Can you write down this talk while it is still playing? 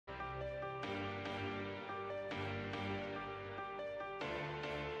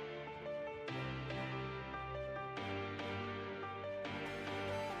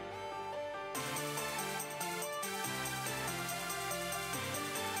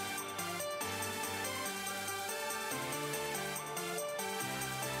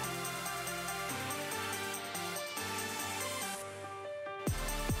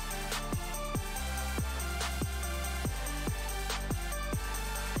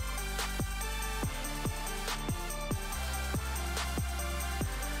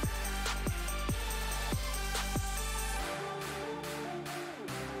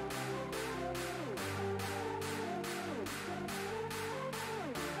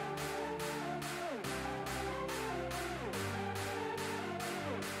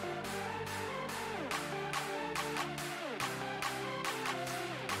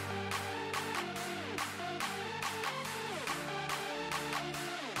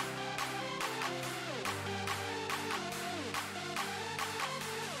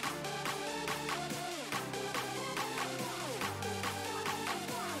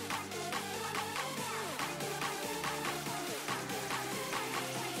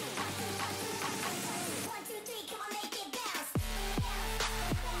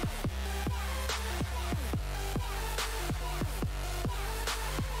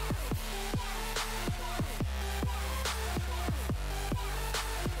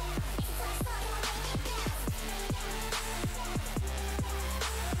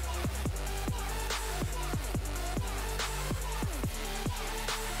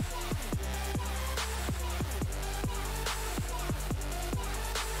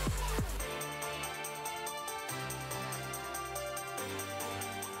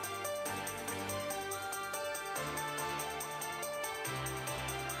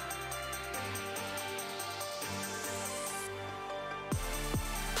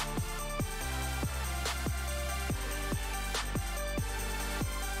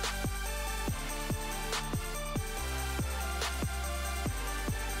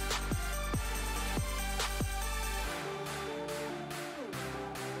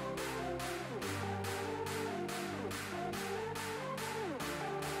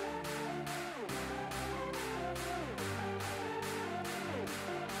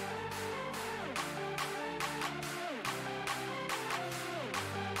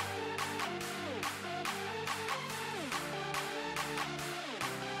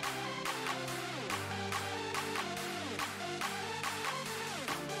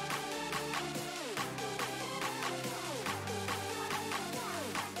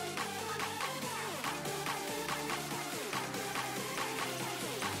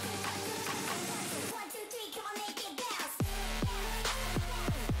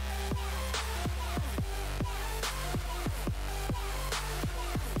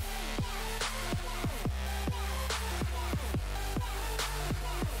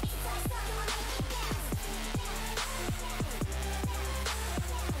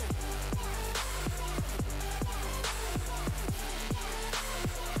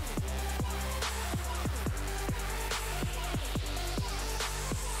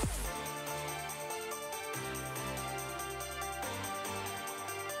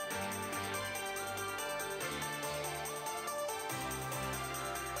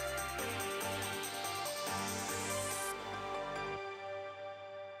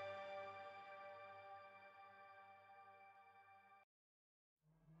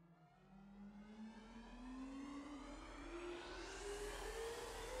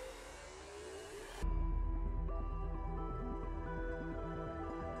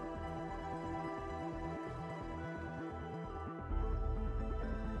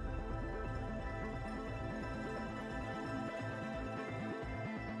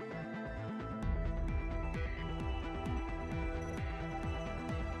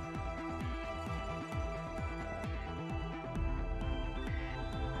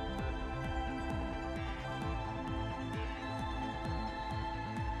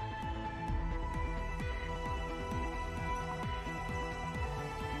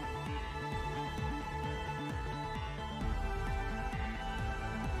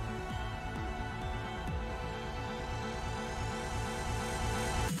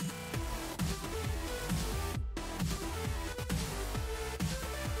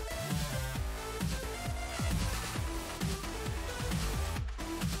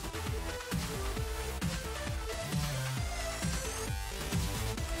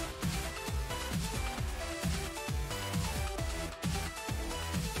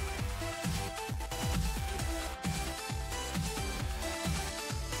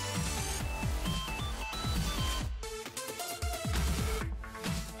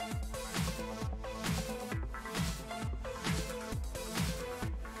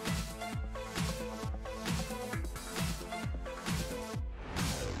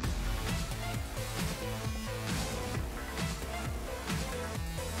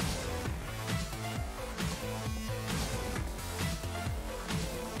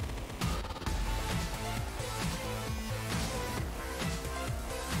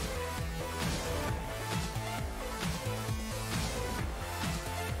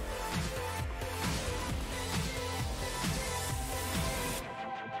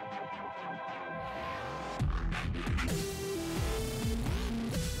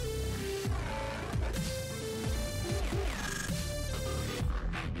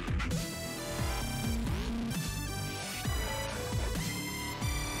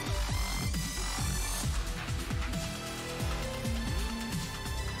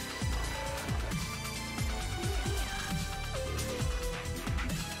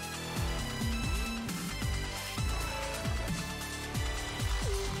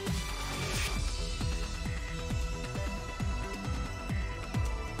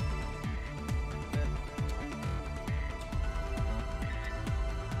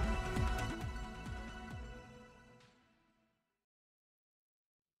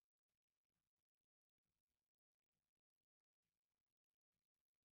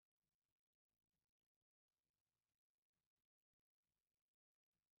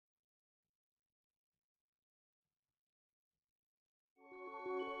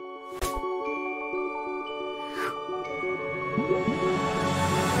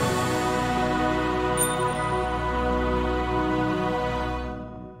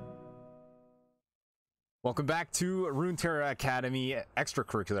Welcome back to Runeterra Academy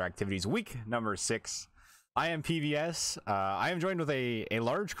Extracurricular Activities, week number 6. I am PVS. I am joined with a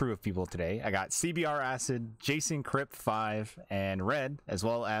large crew of people today. I got CBR Acid, Jason Crip 5, and Red, as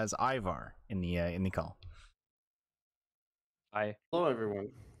well as Ivar in the call. Hi. Hello, everyone.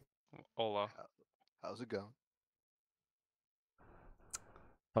 Hola. How's it going?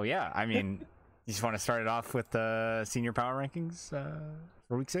 Oh yeah, I mean, you just want to start it off with the senior power rankings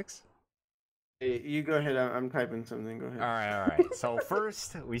for week 6? Hey, you go ahead. I'm typing something. Go ahead. All right. So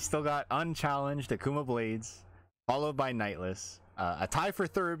first, we still got unchallenged Akuma Blades, followed by Nightless. A tie for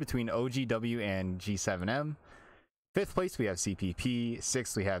third between OGW and G7M. Fifth place, we have CPP.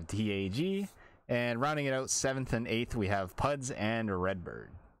 Sixth, we have TAG. And rounding it out, 7th and 8th, we have Puds and Redbird.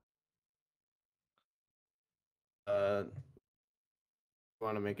 Want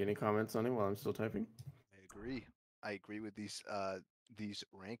to make any comments on it while I'm still typing? I agree with these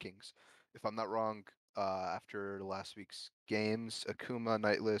rankings. If I'm not wrong, after last week's games, Akuma,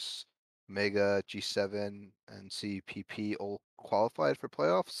 Nightless, Mega, G7, and CPP all qualified for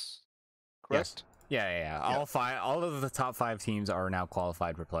playoffs. Correct? Yes. Yeah. All of the top 5 teams are now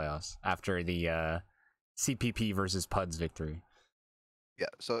qualified for playoffs after the CPP versus Puds victory. Yeah.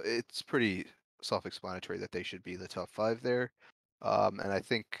 So it's pretty self-explanatory that they should be the top 5 there. And I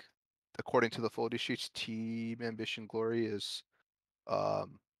think, according to the foldy sheets, Team Ambition Glory is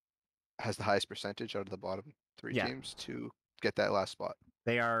has the highest percentage out of the bottom 3 teams to get that last spot.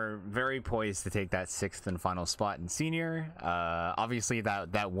 They are very poised to take that 6th and final spot in senior. Obviously,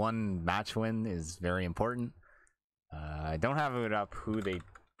 that one match win is very important. I don't have it up who they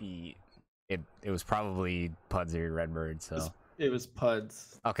beat. It was probably Puds or Redbird. So it was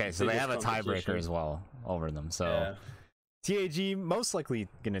Puds. Okay, so they have a tiebreaker as well over them. So yeah. TAG most likely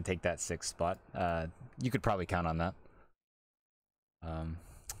gonna take that 6th spot. You could probably count on that.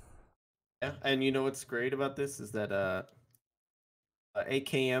 Yeah, and you know what's great about this is that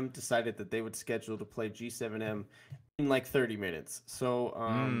AKM decided that they would schedule to play G7M in like 30 minutes. So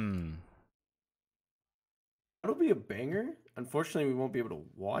it'll be a banger. Unfortunately, we won't be able to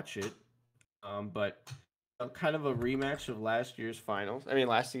watch it. But kind of a rematch of last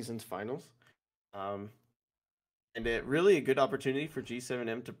season's finals. And it really a good opportunity for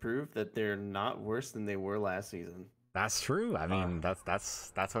G7M to prove that they're not worse than they were last season. That's true. I mean,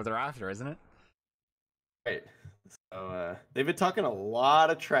 that's what they're after, isn't it? Right. So they've been talking a lot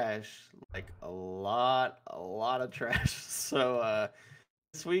of trash, like a lot of trash. So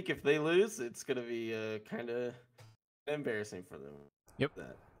this week, if they lose, it's gonna be kind of embarrassing for them. Yep.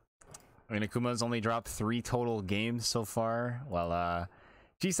 I mean, Akuma's only dropped 3 total games so far. Well,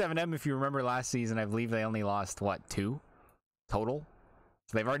 G7M, if you remember last season, I believe they only lost, what, 2 total?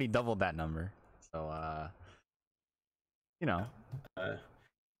 So they've already doubled that number. So, you know.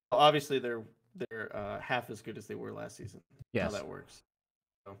 Obviously, they're half as good as they were last season. Yes. How that works.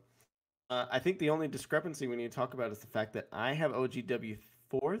 So, I think the only discrepancy we need to talk about is the fact that I have OGW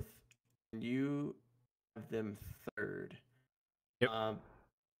 4th and you have them 3rd. Yep.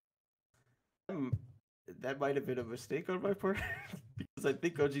 That might have been a mistake on my part because I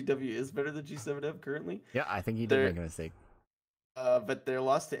think OGW is better than G7M currently. Yeah, I think he did make a mistake. But their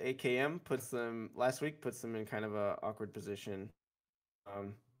loss to AKM puts them in kind of a awkward position.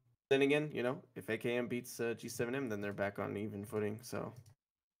 Then again, you know, if AKM beats G7M, then they're back on even footing. So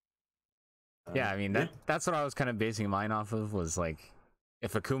yeah, I mean that's what I was kind of basing mine off of, was like,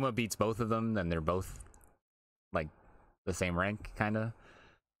 if Akuma beats both of them, then they're both like the same rank, kind of.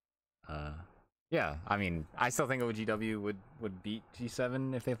 Yeah, I mean, I still think OGW would beat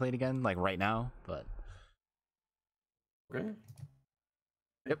G7 if they played again, like right now, but okay.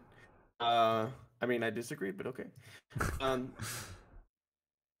 Yep. I mean, I disagree, but okay.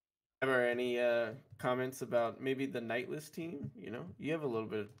 Ever any comments about maybe the Nightless team? You know, you have a little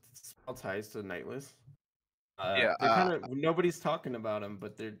bit of small ties to Nightless. Yeah, they're kind of nobody's talking about them,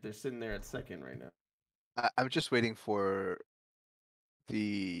 but they're sitting there at 2nd right now. I'm just waiting for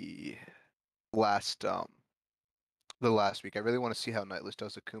the last week. I really want to see how Nightless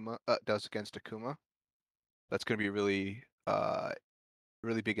does against Akuma. That's going to be a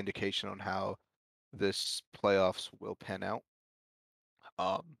really big indication on how this playoffs will pan out.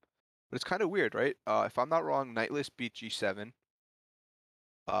 But it's kind of weird, right? If I'm not wrong, Nightless beat G7.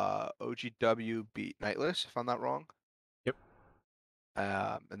 OGW beat Nightless, if I'm not wrong. Yep.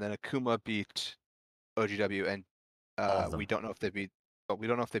 And then Akuma beat OGW, and we don't know if they beat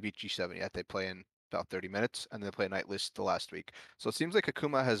G7 yet. They play in about 30 minutes, and they play Nightless the last week. So it seems like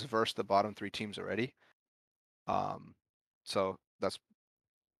Akuma has versed the bottom 3 teams already. So that's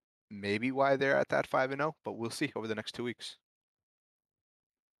maybe why they're at that 5-0, but we'll see over the next 2 weeks.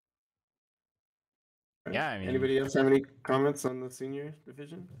 Yeah, I mean, Anybody else have any comments on the senior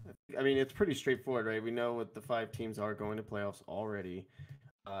division? I mean, it's pretty straightforward, right? We know what the 5 teams are going to playoffs already.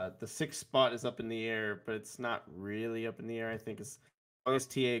 The 6th spot is up in the air, but it's not really up in the air. I think as long as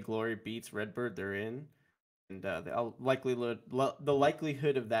TA Glory beats Redbird, they're in, and the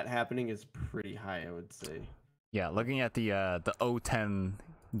likelihood of that happening is pretty high, I would say. yeah, looking at the 0-10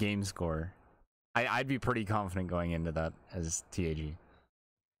 game score, I'd be pretty confident going into that as TAG.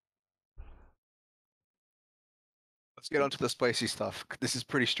 Let's get on to the spicy stuff. This is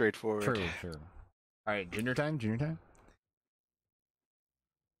pretty straightforward. True. All right, junior time.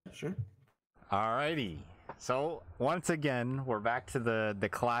 Sure. Alrighty. So once again, we're back to the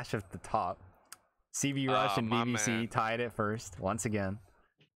clash at the top. CB Rush and my BBC man. tied it first once again.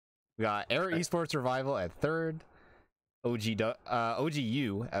 We got Air Esports Revival at 3rd,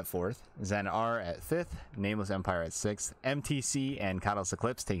 OGU at 4th, Zen R at 5th, Nameless Empire at 6th, MTC and Catalyst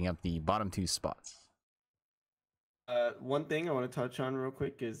Eclipse taking up the bottom 2 spots. One thing I want to touch on real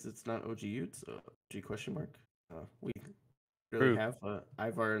quick is it's not OGU, it's OG question mark. We really True. have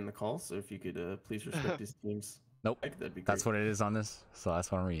Ivar in the call, so if you could please respect his team's Nope, mic, that'd be great. that's what it is on this, so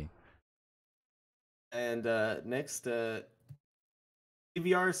that's what I'm reading. And next,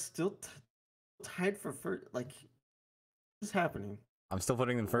 EVR is still tied for first. Like, what's happening? I'm still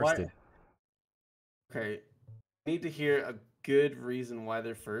putting them first, Why- dude. Okay, I need to hear a good reason why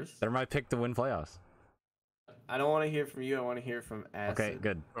they're first. They're my pick to win playoffs. I don't want to hear from you. I want to hear from Acid. Okay,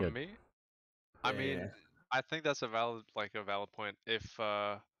 good. From me? I Yeah, mean, yeah. I think that's a valid point.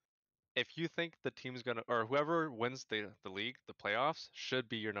 If you think the team's gonna, or whoever wins the league, the playoffs, should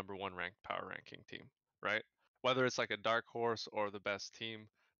be your number 1 ranked power ranking team, right? Whether it's like a dark horse or the best team,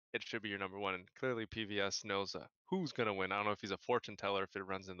 it should be your number 1. And clearly PVS knows who's gonna win. I don't know if he's a fortune teller, if it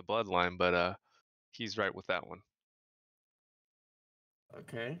runs in the bloodline, but he's right with that one.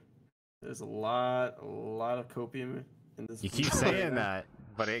 Okay. There's a lot of copium in this. You keep video saying right now. that,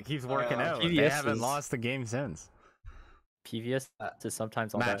 but it keeps working out. They PVS haven't is- lost the game since. PVS is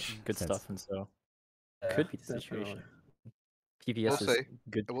sometimes all Match that good sense. stuff, and so Yeah, could be the definitely. situation. PVS We'll is say-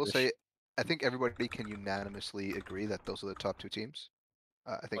 good. I will fish. say, I think everybody can unanimously agree that those are the top 2 teams.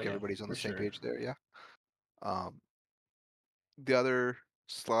 I think Oh, yeah, everybody's on for the same sure. page there, yeah. The other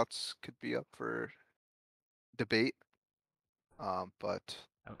slots could be up for debate. But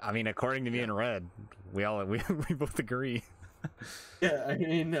I mean, according to me Yeah. and Red, we both agree. Yeah, I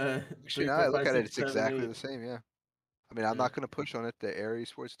mean, actually, 3, now 4, I look 5, at it, 6, it's 7, exactly 8. the same, yeah. I mean, I'm Yeah. not gonna push on it. The Air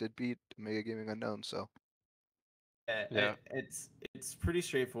Esports did beat Mega Gaming Unknown, so Yeah. It's pretty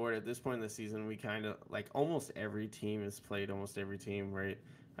straightforward at this point in the season. We kind of like almost every team has played almost every team, right?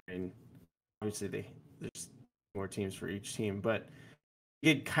 I mean, obviously there's more teams for each team, but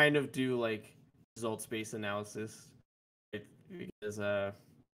you could kind of do like results based analysis, right? Because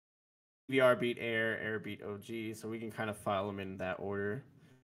VR beat Air beat OG, so we can kind of file them in that order.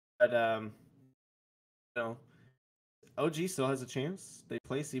 But you know, OG still has a chance. They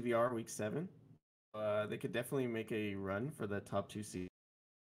play CVR week 7. They could definitely make a run for the top 2 seed.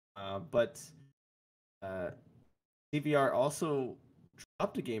 But CVR also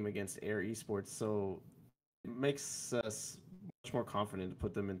dropped a game against Air Esports, so it makes us much more confident to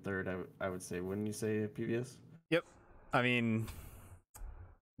put them in 3rd. I would say, wouldn't you say, PBS? Yep. I mean,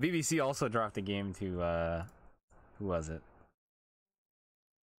 BBC also dropped a game to who was it?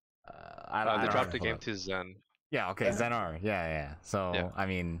 I They don't dropped know a game who- to Zen. Yeah. Okay. Yeah. Zenar. Yeah. So Yeah. I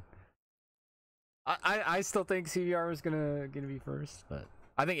mean, I still think CVR is gonna be first, but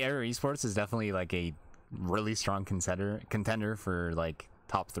I think Air Esports is definitely like a really strong contender for like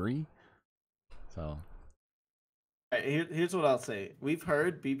top 3. So All right, here's what I'll say. We've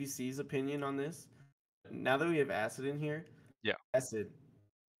heard BBC's opinion on this. Now that we have Acid in here, Yeah. Acid,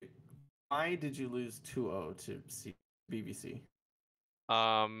 why did you lose 2-0 to BBC?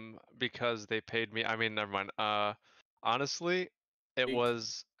 Because they paid me. I mean, never mind. Honestly, it Leaked.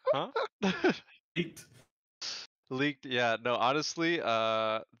 was, huh? Leaked. Leaked. Yeah. No. Honestly,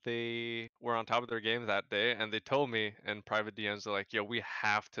 they were on top of their game that day, and they told me in private DMs, they're like, "Yo, we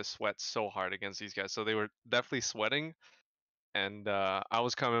have to sweat so hard against these guys." So they were definitely sweating, and I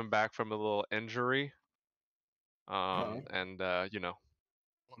was coming back from a little injury. And you know,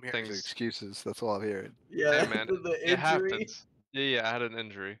 I'm hearing Things- excuses. That's all I'm hearing. Yeah, hey man, the it injury. happens. Yeah, I had an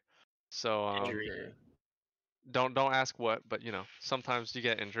injury. So Okay. don't ask what, but you know, sometimes you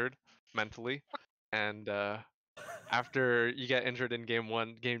get injured mentally, and after you get injured in game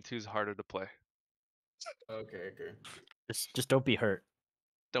 1, game 2 is harder to play. Okay. Just don't be hurt.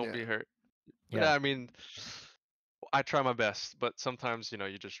 Don't Yeah. be hurt. Yeah. Yeah, I mean, I try my best, but sometimes, you know,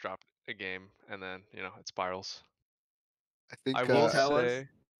 you just drop a game and then, you know, it spirals. I think I will tell us- say,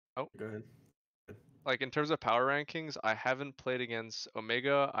 Go ahead. like in terms of power rankings, I haven't played against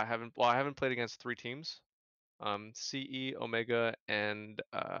Omega. I haven't played against 3 teams. CE, Omega, and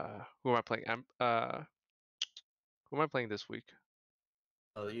who am I playing? Who am I playing this week?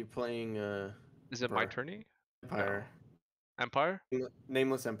 Oh, you playing Is it my Emperor. tourney? Empire. Empire?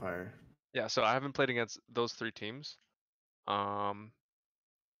 Nameless Empire. Yeah, so I haven't played against those 3 teams.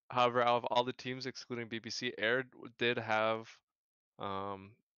 However, out of all the teams excluding BBC, Air did have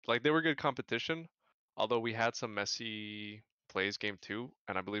like they were good competition, although we had some messy plays game 2,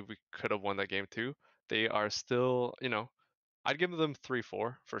 and I believe we could have won that game 2. They are still, I'd give them 3-4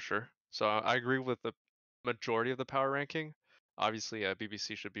 for sure. So I agree with the majority of the power ranking. Obviously,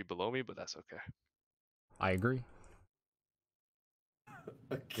 BBC should be below me, but that's okay. I agree.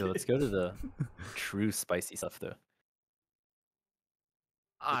 Yo, let's go to the true spicy stuff though.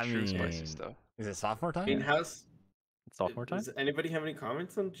 I True spicy mean, stuff. is it sophomore time? I mean, how's Sophomore time? Does anybody have any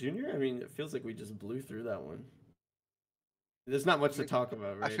comments on Junior? I mean, it feels like we just blew through that one. There's not much to talk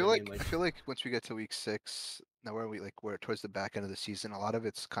about, right? I feel like once we get to week 6, now we're towards the back end of the season, a lot of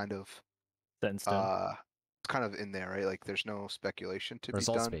it's kind of Set in stone. it's kind of in there, right? Like there's no speculation to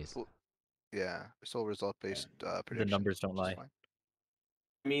Results be done. based. Yeah, it's all result based prediction. The numbers don't lie.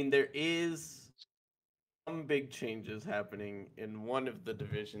 I mean, there is some big changes happening in one of the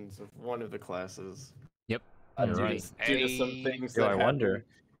divisions of one of the classes. Yep. Due You're to- right. due to some things Yo, that I wonder.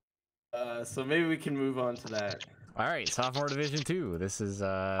 happened. So maybe we can move on to that. All right, sophomore division 2. This is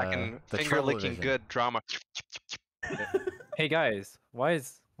I can the finger trouble licking division. good drama. Hey guys, why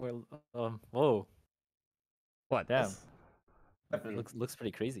is whoa, What? damn, Happened. looks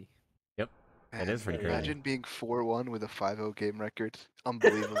pretty crazy. It is pretty crazy. Imagine being 4-1 with a 5-0 game record.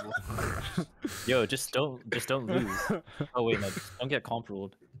 Unbelievable. Yo, just don't lose. Oh wait, no, just don't get comp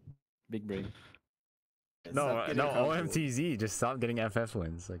ruled. Big brain. It's No, not getting no, comfortable. OMTZ. Just stop getting FF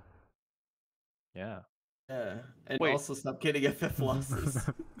wins. Like, Yeah. Yeah, and Wait. also stop getting FF losses.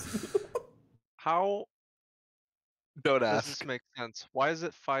 How Don't does ask. this make sense? Why is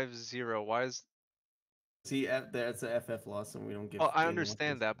it 5-0? Why is See, that's a FF loss, and we don't give. well, I game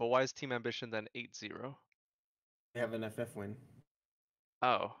understand losses. that, but why is Team Ambition then 8-0? They have an FF win.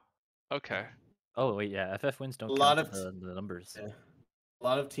 Oh, okay. Oh wait, yeah. FF wins don't A count lot for of the numbers. Yeah. A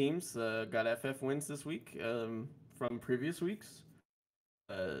lot of teams got FF wins this week from previous weeks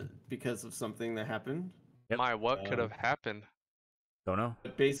because of something that happened. Yep. What could have happened? don't know.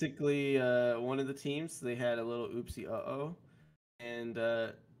 But basically, one of the teams they had a little oopsie and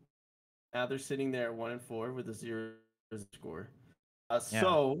now they're sitting there at 1-4 with a 0 score. Yeah.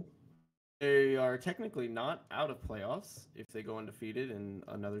 So they are technically not out of playoffs if they go undefeated and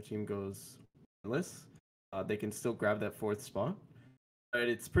another team goes winless. They can still grab that 4th spot, but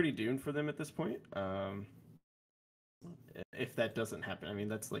it's pretty doomed for them at this point. If that doesn't happen, I mean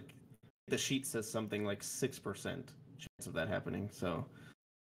that's like the sheet says something like 6% chance of that happening. So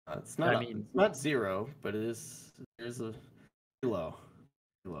it's not. It's not 0, but there's a low.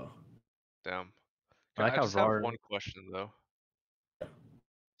 Damn. I like I how just have RAR- one question though.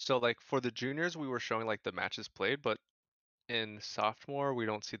 So like for the juniors, we were showing like the matches played, but in sophomore we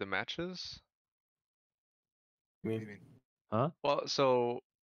don't see the matches. I mean, Well, so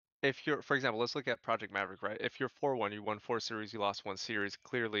if you're, for example, let's look at Project Maverick, right? If you're 4-1, you won 4 series, you lost 1 series.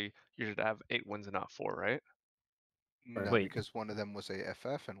 Clearly, you should have 8 wins and not 4, right? No, Wait. because one of them was a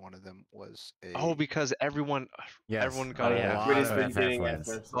FF and one of them was a. Oh, because everyone Yes. got a it. lot everybody's of been FF getting wins.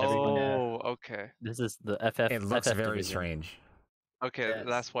 FFs. Oh, okay. This is the FF. It looks FF very division. strange. Okay, Yes.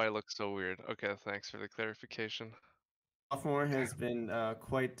 that's why it looks so weird. Okay, thanks for the clarification. Sophomore has been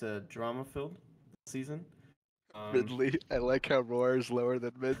quite drama filled this season. Ridley, I like how Roar is lower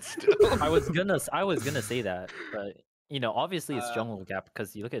than mid still. I was gonna say that, but obviously it's Uh, jungle gap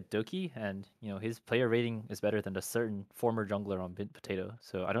because you look at Doki and his player rating is better than a certain former jungler on Mid Potato.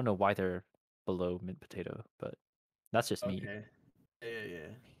 So I don't know why they're below Mid Potato, but that's just me. Okay.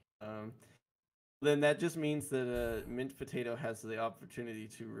 Yeah. Then that just means that Mint Potato has the opportunity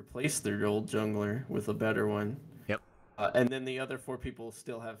to replace their old jungler with a better one. Yep. And then the other 4 people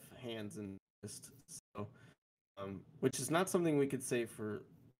still have hands in this. So, which is not something we could say for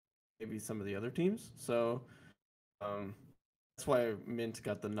maybe some of the other teams. So, that's why Mint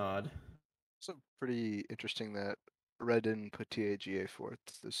got the nod. Also pretty interesting that Red didn't put TAGA fourth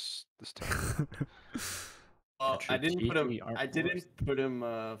this time. Well, true. I didn't put him. T3 aren't I didn't put him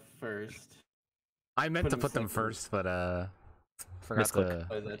first. I meant to put them second. first, but forgot Misclick.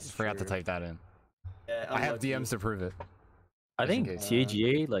 Oh, that's to true. type that in. Yeah, I have unlucky. DMs to prove it. I Just in think case.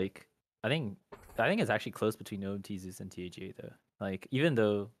 TAGA I think it's actually close between OMT Zeus and TAGA though. Like even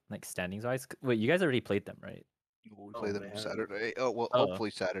though like standings wise, wait, you guys already played them, right? We Oh, play they them haven't. Saturday. Oh well, Oh. hopefully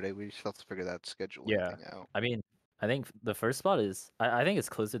Saturday. We just have to figure that scheduling Yeah. thing out. I mean, I think the first spot is I think it's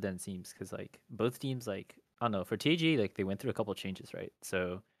closer than it seems because like both teams like I don't know for TG like they went through a couple changes, right?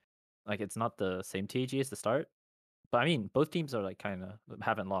 So like it's not the same TG as the start, but I mean both teams are like kind of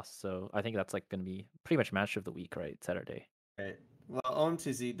haven't lost, so I think that's like gonna be pretty much match of the week, right? Saturday. Right. Well,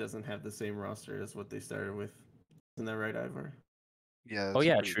 OMTZ doesn't have the same roster as what they started with. Isn't that right, Ivor? Yeah, Oh that's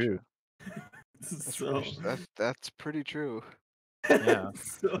yeah, pretty true. So, That's pretty true. Yeah.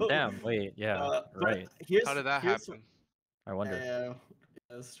 so, Damn. Wait. Yeah. but Right. How did that here's happen? I wonder. yeah,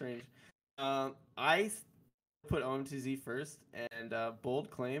 that's strange. Put OMTZ first and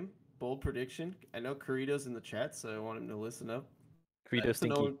bold claim, bold prediction. I know Corrido's in the chat, so I want him to listen up. Credo It's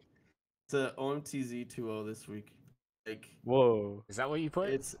Stinky. it's a OMTZ 2-0 this week. Like Whoa. Is that what you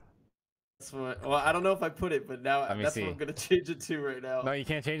put? that's what. Well, I don't know if I put it, but now Let me that's see. what I'm gonna change it to right now. No, you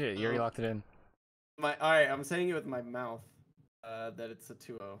can't change it. You already locked it in. All right, I'm saying it with my mouth. That it's a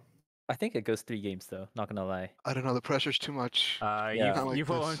 2-0. I think it goes 3 games though. Not gonna lie. I don't know. The pressure's too much. Yeah. You like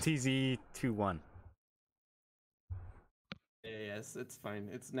put this. OMTZ 2-1. Yeah, yes, it's fine.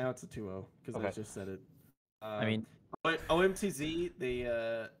 It's now it's a 2-0 because I Okay. just said it. I mean, OMTZ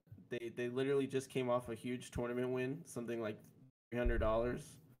they literally just came off a huge tournament win, something like $300.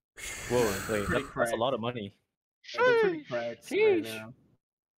 whoa. Pretty Wait. That's a cracked. lot of money. They're pretty Sheesh. cracked right Sheesh. now.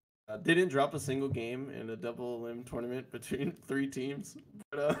 Didn't drop a single game in a double elim tournament between 3 teams.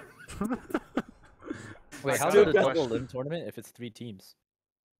 But Wait, I how's got it a a double question. limb tournament if it's 3 teams?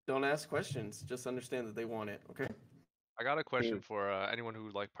 don't ask questions. Just understand that they want it. Okay. I got a question for anyone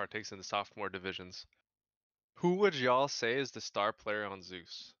who like partakes in the sophomore divisions. Who would y'all say is the star player on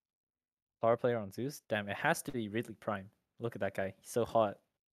Zeus? Power player on Zeus? Damn, it has to be Ridley Prime. Look at that guy. He's so hot.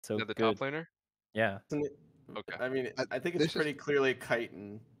 So Is that the good. top laner? Yeah. Isn't it- Okay. I mean, Uh, I think it's this is- pretty clearly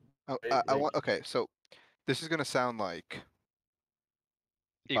Chitin. Oh, Right? I Like, want. Okay, so this is gonna sound like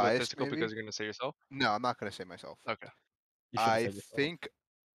biased, Egotistical maybe. because you're gonna say yourself? No, I'm not gonna say myself. Okay. You should have I said yourself. think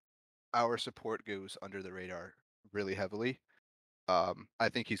our support goes under the radar really heavily. I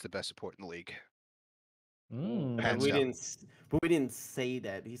think he's the best support in the league. Mm. Hands we down. didn't say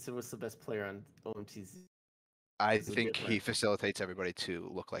that. He said was the best player on OMTZ. I There's a think he difference. facilitates everybody to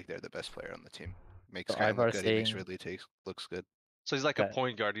look like they're the best player on the team. Makes So Skyrim Ivar look good. He makes saying Ridley looks good. So he's like that- a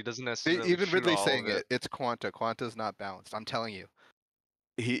point guard. He doesn't necessarily Even shoot Ridley all saying of it. It's Quanta. Quanta's not balanced. I'm telling you,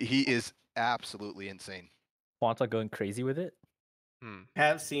 he is absolutely insane. Quanta going crazy with it? Hmm.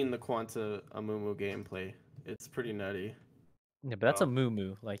 Have seen the Quanta Amumu gameplay. It's pretty nutty. Yeah, but that's a Oh.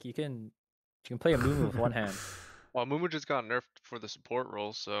 moo. Like you can play a moo with one hand. Well, Mumu just got nerfed for the support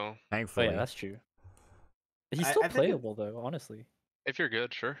role, so Oh Thankfully. yeah, that's true. He's I still think it- playable though, honestly. if you're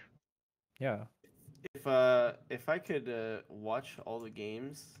good, sure. Yeah. If I could watch all the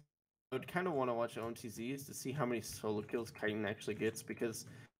games, I would kind of want to watch OMTZs to see how many solo kills Chitin actually gets because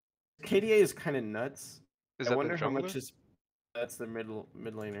KDA is kind of nuts. Is I that wonder the how jungler? much is that's the mid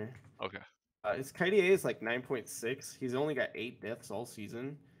laner. Okay. His KDA is like 9.6. He's only got 8 deaths all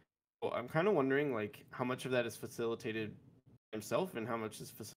season. Well, I'm kind of wondering like how much of that is facilitated himself and how much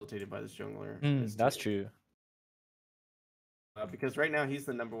is facilitated by this jungler. in his That's team. true. Because right now he's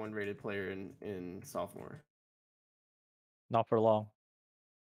the #1 rated player in sophomore. Not for long.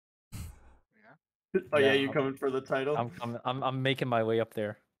 Oh yeah, Yeah, you coming for the title? I'm making my way up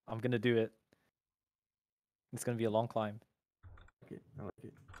there. I'm gonna do it. It's gonna be a long climb. I like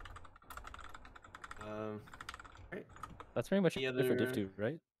it. Right. That's pretty much Any it for Div other- 2,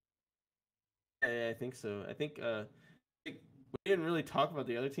 right? Yeah, I think so. I think we didn't really talk about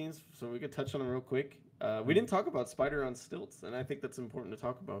the other teams, so we could touch on them real quick. We didn't talk about Spider on stilts, and I think that's important to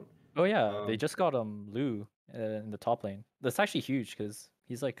talk about. Oh yeah, they Um, just got Lou in the top lane. That's actually huge because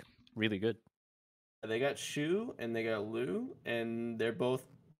he's like really good. They got Shu and they got Lu, and they're both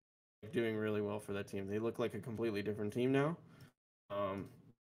doing really well for that team. They look like a completely different team now.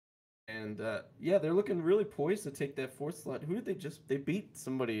 Yeah, they're looking really poised to take that 4th slot. Who did they beat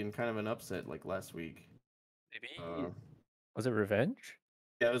somebody in kind of an upset like last week? Maybe Uh, was it Revenge?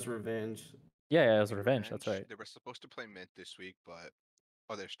 yeah, it was Revenge. Yeah, it was Revenge. That's right. They were supposed to play Mint this week, but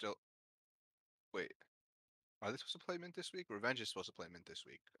they're still. Wait, are they supposed to play Mint this week? Revenge is supposed to play Mint this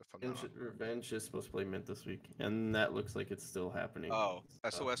week. If I'm not wrong. Revenge is supposed to play Mint this week, and that looks like it's still happening. Oh, So-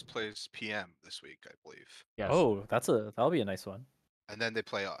 SOS plays PM this week, I believe, Yes. Oh, that'll be a nice one. and then they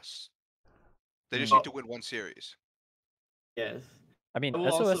play us. They just Mm. need to win one series. Yes. I mean, I will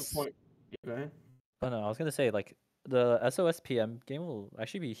also SOS. point. Yeah, go ahead. Oh no, I was gonna say like the SOS PM game will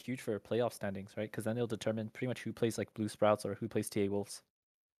actually be huge for playoff standings, right? Because then it'll determine pretty much who plays like Blue Sprouts or who plays TA Wolves.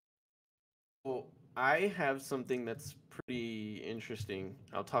 Well, I have something that's pretty interesting.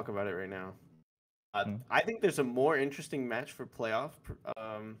 I'll talk about it right now. I think there's a more interesting match for playoff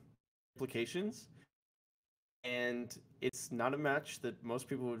implications, and it's not a match that most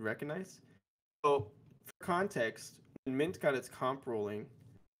people would recognize. So, for context, when Mint got its comp rolling,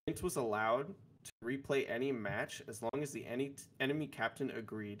 Mint was allowed to replay any match as long as the enemy captain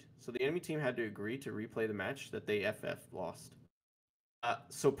agreed. So the enemy team had to agree to replay the match that they FF lost.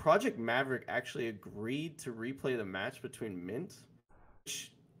 So Project Maverick actually agreed to replay the match between Mint,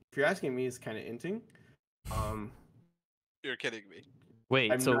 which, if you're asking me, is kind of inting. You're kidding me.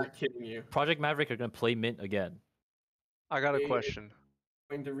 Wait, I'm so not kidding you. Project Maverick are gonna play Mint again? I got a They- question.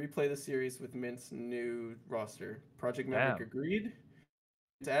 Going to replay the series with Mint's new roster. Project Maverick Damn. agreed.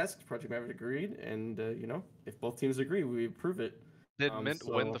 To ask, Project Maverick agreed, and if both teams agree, we approve it. Did Mint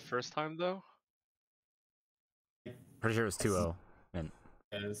win the so- first time though? Pretty sure it was 2-0. And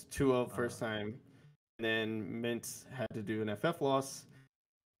It was 2-0 first time, and then Mint had to do an FF loss.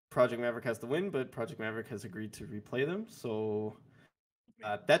 Project Maverick has to win, but Project Maverick has agreed to replay them. So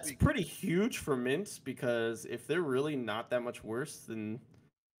that's pretty huge for Mint, because if they're really not that much worse than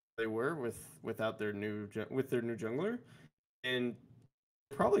they were without their new jungler, and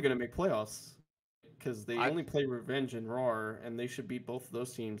they're probably going to make playoffs because they only play Revenge and RAR, and they should beat both of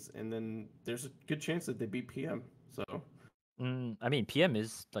those teams, and then there's a good chance that they beat PM. So I mean, PM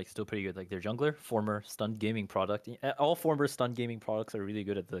is like still pretty good. Like their jungler, former Stunned Gaming product. All former Stunned Gaming products are really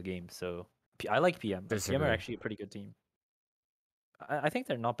good at the game. So I like PM. Like, PM are Disagree. actually a pretty good team. I think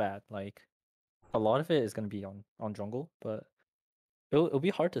they're not bad. Like a lot of it is going to be on jungle, but it'll be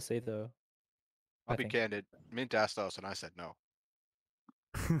hard to say though. I'll I be think. candid. Mint asked us, and I said no.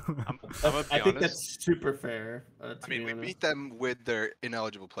 I'm gonna be I think honest. that's super fair. I mean, we beat them with their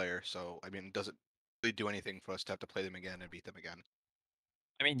ineligible player, so I mean, it doesn't really do anything for us to have to play them again and beat them again.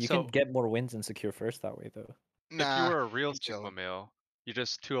 I mean, you So- can get more wins and secure first that way though. If Nah, you were a real I'm Sigma chilling. male, you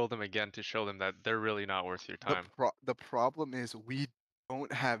just 2-0 them again to show them that they're really not worth your time. The problem is we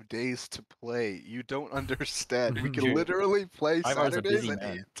don't have days to play. You don't understand. We can Dude, literally play Ivar's a Saturdays busy and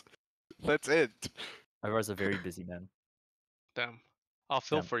man. eat. That's it. Ivar's a very busy man. Damn. I'll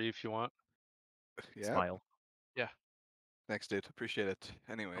fill Damn. for you if you want. Yeah. Smile. Thanks, dude. Appreciate it.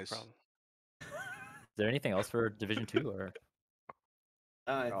 No Anyways, problem. Is there anything else for Division 2 or?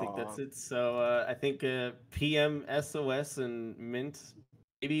 I think that's it. So I think PM, SOS, and Mint,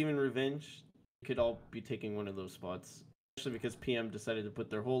 maybe even Revenge, could all be taking one of those spots. Especially because PM decided to put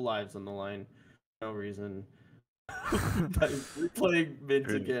their whole lives on the line for no reason. By replaying Mint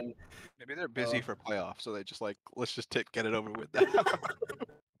True. again. maybe they're busy Oh. for playoffs, so they just like let's just get it over with. Now.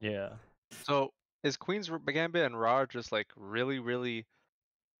 Yeah. So is Queen's Gambit and Ra just like really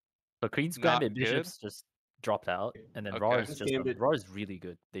But Queen's Not Gambit good? Bishops just dropped out, and then Okay. Raw is Queen's just Gambit- Raw is really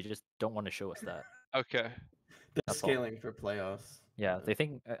good. They just don't want to show us that. okay? They're That's all. scaling for playoffs. Yeah, they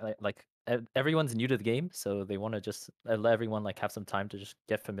think everyone's new to the game, so they want to just let everyone like have some time to just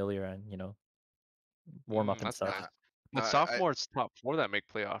get familiar and warm up and That's stuff. nice. Nah, But no, sophomores top 4 that make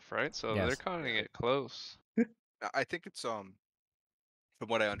playoff, right? So they're Yes. counting it close. I think it's from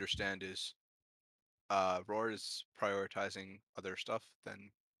what I understand is Roar is prioritizing other stuff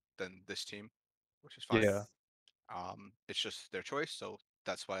than this team, which is fine. Yeah. It's just their choice, so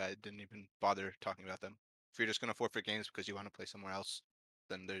that's why I didn't even bother talking about them. If you're just gonna forfeit games because you want to play somewhere else,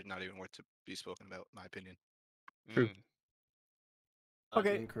 then they're not even worth to be spoken about, in my opinion. True. Mm.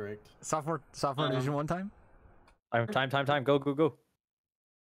 Okay. Incorrect. sophomore Division 1 time? Time. Go.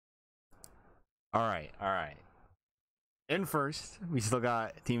 All right. In first, we still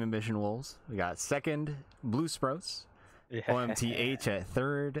got Team Ambition Wolves. We got second, Blue Sprouts. OMTH at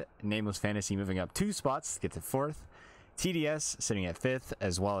third. Nameless Fantasy moving up 2 spots to get to fourth. TDS sitting at fifth,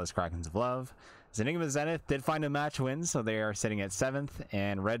 as well as Krakens of Love. Zenigma Zenith did find a match win, so they are sitting at 7th.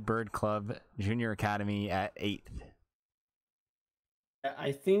 And Redbird Club Junior Academy at 8th.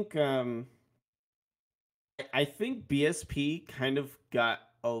 I think BSP kind of got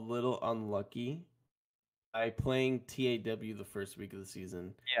a little unlucky by playing TAW the first week of the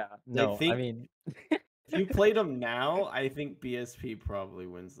season. Yeah. No, I think- mean, If you played them now, I think BSP probably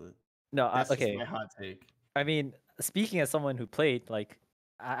wins it. no. That's Okay. just my hot take. I mean, speaking as someone who played, like,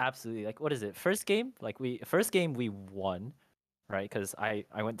 absolutely, like, what is it? First game we won, right? Because I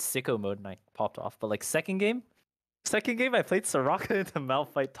went sicko mode and I popped off. But like second game I played Soraka in the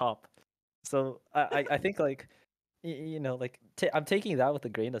Malphite top. So I think like, I'm taking that with a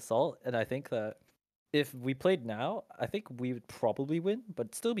grain of salt, and I think that if we played now, I think we would probably win,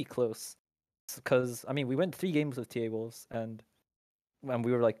 but still be close. Because I mean, we went 3 games with TA Wolves, and when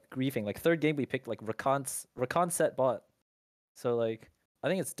we were like griefing, like third game we picked like Rakan set bot. So like I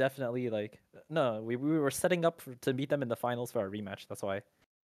think it's definitely like no, we were setting up to meet them in the finals for our rematch. That's why.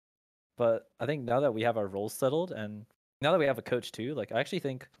 But I think now that we have our roles settled and now that we have a coach too, like I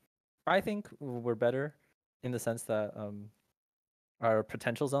think we're better in the sense that our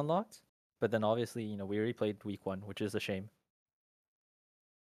potential's unlocked. But then obviously, we already played week 1, which is a shame.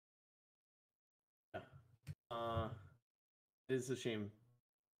 It is a shame.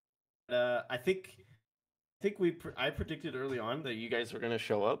 I think I predicted early on that you guys were gonna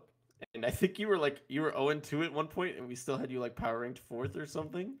show up, and I think you were 0-2 at one point, and we still had you like power ranked 4th or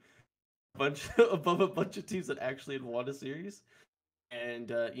something, bunch above a bunch of teams that actually had won a series. And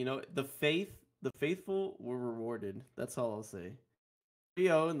the faithful were rewarded. That's all I'll say.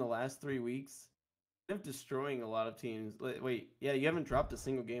 3-0 in the last 3 weeks, kind of destroying a lot of teams. Wait, yeah, you haven't dropped a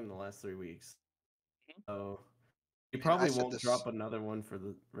single game in the last 3 weeks, so you I mean, I probably said won't this. drop another one for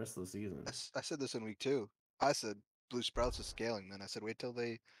the rest of the season. I said this in week 2. I said Blue Sprouts is scaling, man. I said wait till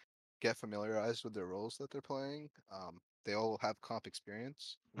they get familiarized with their roles that they're playing. They all have comp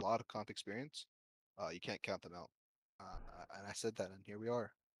experience, a lot of comp experience. You can't count them out. And I said that, and here we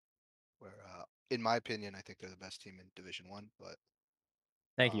are. Where, in my opinion, I think they're the best team in Division 1. But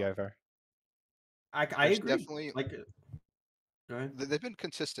Thank you, um, Ivar. I there's agree. definitely Go ahead. they've been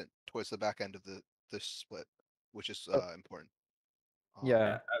consistent towards the back end of the split, which is important.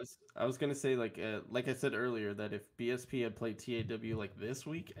 Yeah. I was gonna say like I said earlier that if BSP had played TAW like this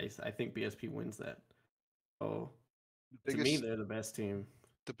week, I think BSP wins that. Oh, The to me biggest they're the best team.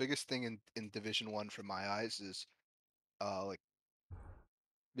 the biggest thing in Division 1 from my eyes is like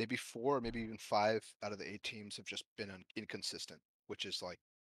maybe 4, maybe even 5 out of the 8 teams have just been inconsistent, which is like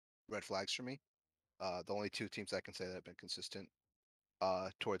red flags for me. The only 2 teams I can say that have been consistent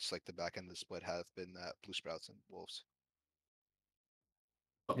towards like the back end of the split have been Blue Sprouts and Wolves.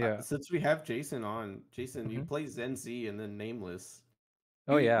 Yeah. Since we have Jason on, Jason, you Mhm. play Zen Z and then Nameless.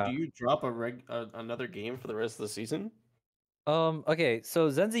 Oh yeah. Do you drop another game for the rest of the season? Okay, so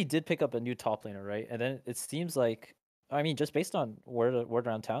Zenzi did pick up a new top laner, right? And then it seems like, I mean, just based on word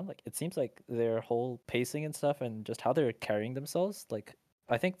around town, like it seems like their whole pacing and stuff and just how they're carrying themselves, like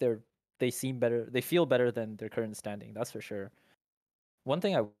I think they seem better, they feel better than their current standing, that's for sure. One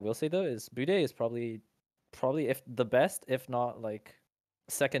thing I will say though is Bude is probably if the best, if not like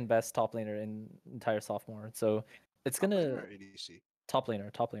second best top laner in entire sophomore. So it's Top laner gonna or ADC? top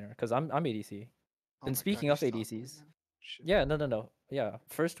laner, because I'm ADC. Oh And my god, speaking you're of top lane ADCs. now? Shit. Yeah, no. Yeah,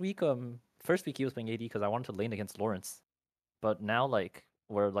 first week he was playing AD because I wanted to lane against Lawrence, but now like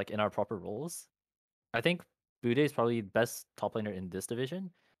we're like in our proper roles. I think Bude is probably the best top laner in this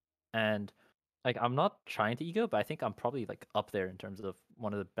division, and like I'm not trying to ego, but I think I'm probably like up there in terms of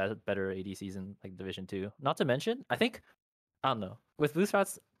one of the better ADCs in like Division 2. Not to mention, I don't know, with Blue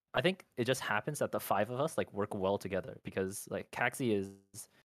Sprouts, I think it just happens that the 5 of us like work well together because like Caxi is,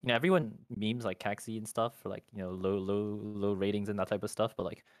 everyone memes like Caxi and stuff for like, low ratings and that type of stuff, but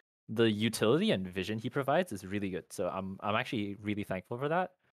like the utility and vision he provides is really good. So I'm actually really thankful for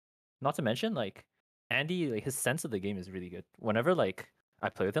that. Not to mention like Andy, like his sense of the game is really good. Whenever like I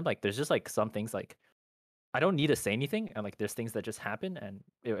play with him, like there's just like some things like I don't need to say anything, and like there's things that just happen and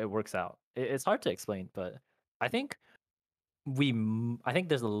it works out. It's hard to explain, but I think I think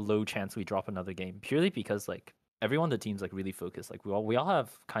there's a low chance we drop another game purely because like everyone on the team's like really focused. Like we all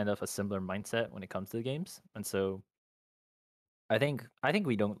have kind of a similar mindset when it comes to the games, and so I think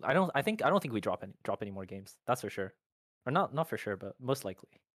we don't. I don't think we drop any more games. That's for sure, or not for sure, but most likely.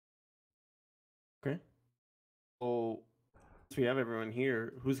 Okay. Well, since we have everyone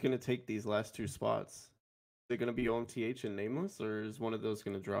here, who's gonna take these last 2 spots? They're gonna be OMTH and Nameless, or is one of those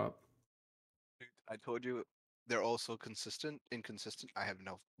gonna drop? I told you they're also inconsistent. I have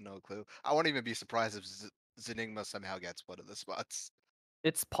no clue. I won't even be surprised if Zenigma somehow gets one of the spots.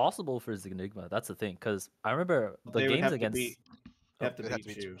 It's possible for Zenigma. That's the thing, because I remember the They would games have to against. beat Oh, have to It'd have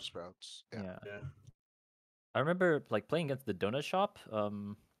beat to be you. Blue Sprouts. Yeah. yeah. Yeah. I remember like playing against the donut shop.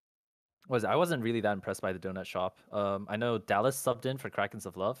 I wasn't really that impressed by the donut shop. I know Dallas subbed in for Krakens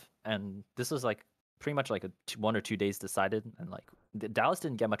of Love, and this was like pretty much like 1 or 2 days decided, and like Dallas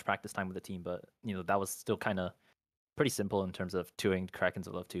didn't get much practice time with the team, but that was still kind of pretty simple in terms of doing Krakens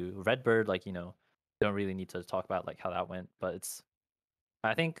of Love too. Redbird, like don't really need to talk about like how that went, but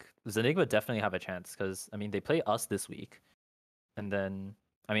I think Zenigma definitely have a chance because I mean they play us this week, and then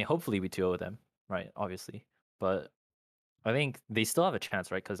I mean hopefully we 2-0 them, right? Obviously, but I think they still have a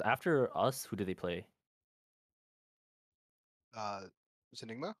chance, right? Because after us, who do they play?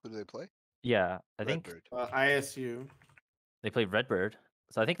 Zenigma, who do they play? Yeah, I think Redbird. ISU. they play Redbird.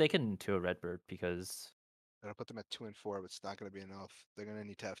 So I think they can 2 a Redbird because That'll put them at 2-4, but it's not going to be enough. They're going to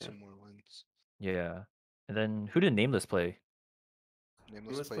need to have Yeah. 2 more wins. yeah. And then who did Nameless play?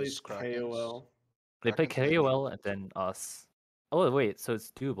 Nameless Nameless plays Krakens. KOL. They play Krakens, and then KOL and Nameless. then us. Oh wait, so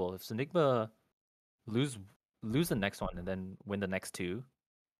it's doable. If Enigma lose the next one and then win the next two,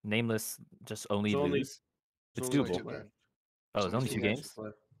 Nameless just only It's only- lose. It's only only doable. two left. Oh, It's it's only only two two Matches games.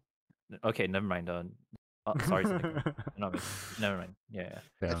 left. Okay, never mind. Sorry, Enigma. No, never mind. Yeah.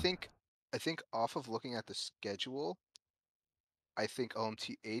 I Yeah. think off of looking at the schedule, I think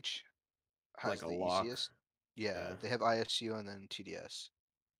OMTH has Like a the lock. easiest. Yeah, Yeah. they have ISU and then TDS.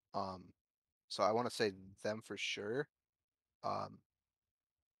 So I want to say them for sure.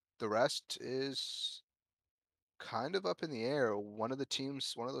 The rest is kind of up in the air. One of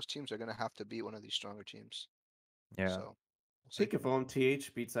those teams are gonna have to beat one of these stronger teams. Yeah. So we'll I see. think if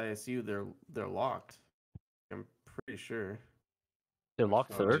OMTH beats ISU, they're locked. I'm pretty sure. They're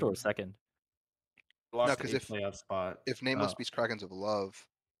locked Oh, third dude. or second. Locked No, 'cause a if- playoff spot. If Nameless beats Krakens of Love,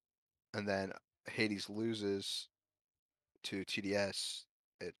 and then Hades loses to TDS,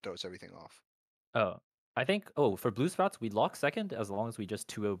 it throws everything off. Oh, I think. Oh, for Blue Sprouts, we lock second as long as we just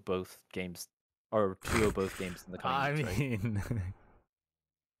 2-0 both games, or 2-0 both games in the coming I weeks, right? mean,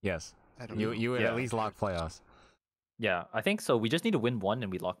 yes. I don't You know. you would Yeah. at least lock playoffs. Yeah, I think so. We just need to win one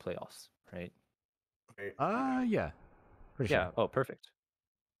and we lock playoffs, right? Right. Yeah. Pretty Yeah. sure. Oh, perfect.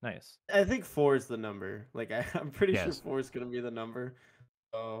 Nice. I think 4 is the number. Like I'm pretty sure Yes. 4 is gonna be the number.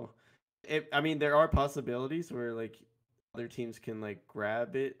 So, I mean, there are possibilities where like other teams can like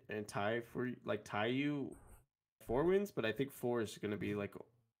grab it and tie you 4 wins, but I think 4 is gonna be like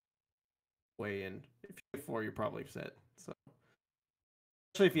way in. If you have 4, you're probably set. So,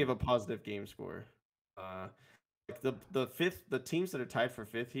 especially if you have a positive game score. Like the teams that are tied for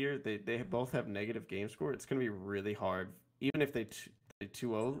 5th here, they both have negative game score. It's gonna be really hard, even if they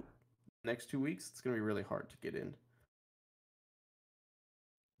 2-0 next 2 weeks. It's gonna be really hard to get in.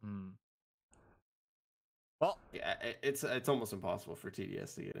 Mm. Well, Yeah, it's almost impossible for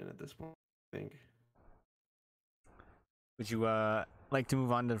TDS to get in at this point, I think. would you like to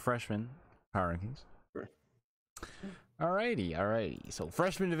move on to the freshman power rankings? Sure. Alrighty. So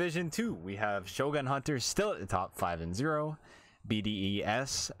freshman division 2, we have Shogun Hunters still at the top 5-0.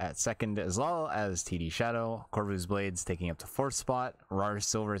 BDES at second as well as TD Shadow. Corvus Blades taking up to 4th spot. RAR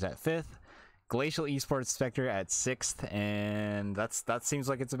Silvers at 5th. Glacial Esports Spectre at 6th, and that seems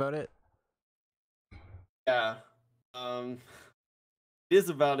like it's about it. Yeah. It is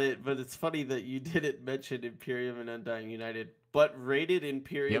about it, but it's funny that you didn't mention Imperium and Undying United, but rated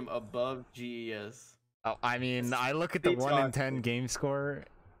Imperium above GES. Oh, I mean, It's I look at the pretty 1 in 10 toxic. game score,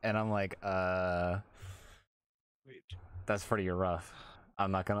 and I'm like, Wait, that's pretty rough.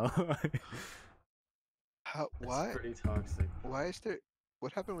 I'm not gonna lie. how? It's Why? pretty toxic. Why is there?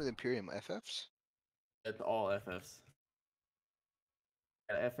 What happened with Imperium FFs? It's all FFs.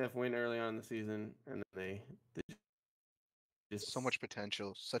 Got FF win early on in the season, and then they just So much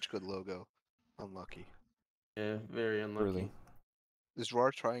potential, such good logo. Unlucky. yeah, very unlucky. Truly. Is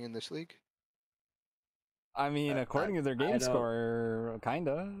RAR trying in this league? I mean, according to their I game don't- score,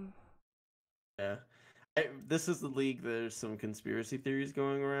 kinda. Yeah. This is the league. There's some conspiracy theories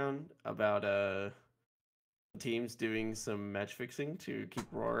going around about teams doing some match fixing to keep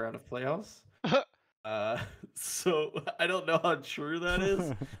Roar out of playoffs. So I don't know how true that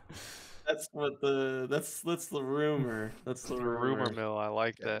is. That's the rumor. That's the The rumor. rumor mill. I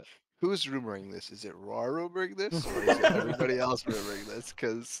like Yeah. that. Who's rumoring this? Is it RAR rumoring this, or is it everybody else rumoring this?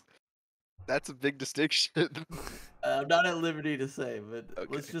 Because that's a big distinction. I'm not at liberty to say, but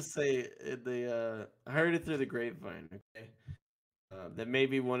let's Okay. just say I heard it through the grapevine. Okay, that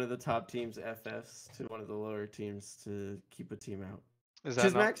maybe one of the top teams FFs to one of the lower teams to keep a team out. Is Which that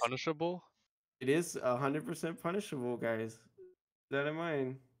is not max- punishable? It is 100% punishable, guys. Keep that in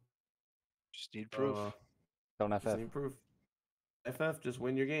mind. Just need proof. Don't Just FF. need proof. FF, just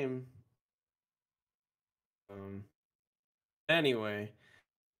win your game. Anyway,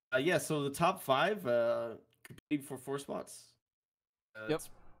 yeah. So the top 5 compete for 4 spots. Yep. It's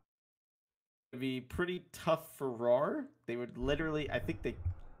gonna be pretty tough for RAR. They would literally, I think they.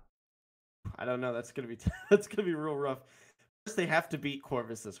 I don't know. That's gonna be that's gonna be real rough. First, they have to beat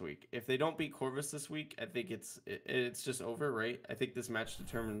Corvus this week. If they don't beat Corvus this week, I think it's just over, right? I think this match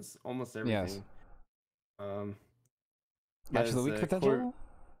determines almost everything. Yes. Match of the week because, potential?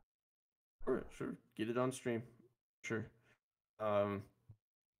 Sure. Get it on stream. Sure. I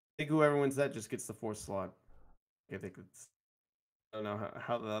think whoever wins that just gets the 4th slot. I think it's. I don't know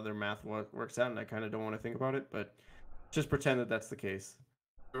how the other math works out, and I kind of don't want to think about it, but just pretend that that's the case.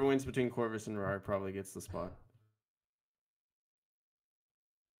 Whoever wins between Corvus and RAR probably gets the spot.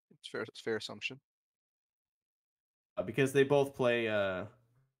 It's fair assumption. Because they both play.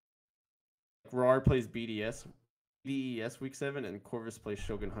 RAR plays BDES week 7, and Corvus plays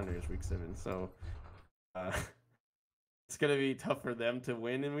Shogun Hunters week 7. So, it's gonna be tough for them to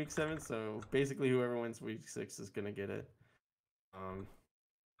win in week 7. So basically, whoever wins week 6 is gonna get it.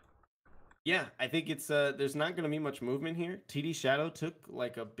 Yeah, I think it's there's not gonna be much movement here. TD Shadow took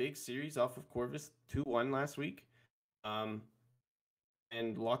like a big series off of Corvus 2-1 last week, and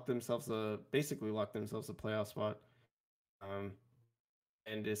basically locked themselves a playoff spot.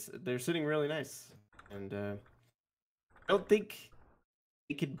 And they're sitting really nice, and I don't think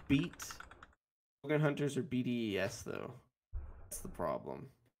they could beat Shogun Hunters or BDES though. That's the problem.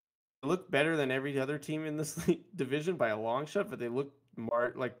 They look better than every other team in this division by a long shot, but they look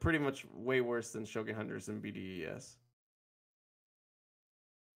like pretty much way worse than Shogun Hunters and BDES.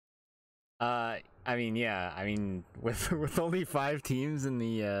 I mean, yeah. I mean, with only 5 teams in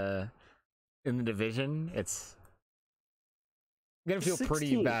the division, it's gonna feel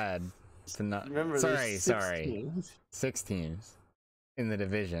pretty bad to not. Remember, sorry. 6 teams in the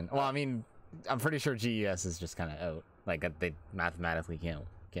division. Well, I mean, I'm pretty sure GES is just kind of out. Like they mathematically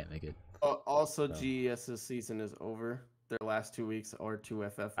can't make it. Also, So. GES's season is over. Their last 2 weeks are 2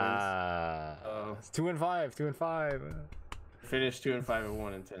 FF wins. It's 2-5, 2-5. Finished 2-5 and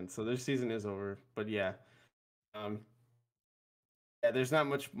 1-10. So their season is over. But yeah, there's not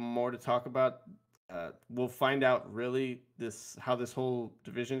much more to talk about. We'll find out really how this whole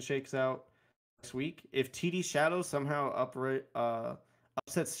division shakes out next week. If TD Shadow somehow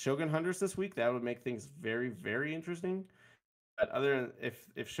upsets Shogun Hunters this week, that would make things very, very interesting. But other than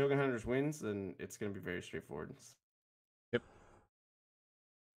if Shogun Hunters wins, then it's going to be very straightforward. Yep.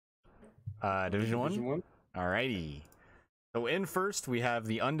 Division 1? Alrighty. So in first, we have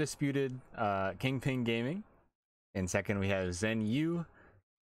the undisputed Kingpin Gaming. In second, we have Zenenigma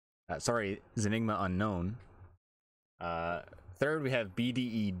Unknown. Third, we have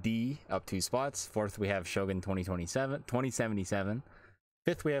BDED up 2 spots. Fourth, we have Shogun 2077.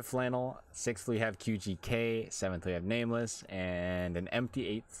 Fifth, we have Flannel. Sixth, we have QGK. Seventh, we have Nameless. And an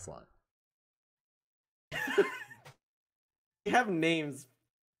empty 8th slot. They have names.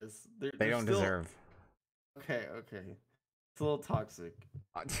 They don't deserve. Okay. It's a little toxic.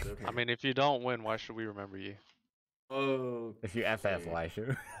 Okay. I mean, if you don't win, why should we remember you? Oh. If you FF, why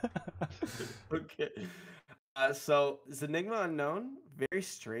should? Okay. So Zenenigma Unknown, very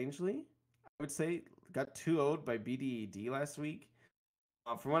strangely, I would say, got 2-0'd by BDED last week.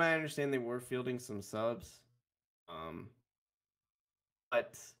 From what I understand, they were fielding some subs.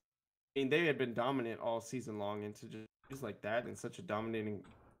 But I mean, they had been dominant all season long, and to just like that in such a dominating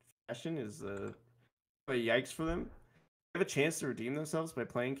fashion is a yikes for them. They have a chance to redeem themselves by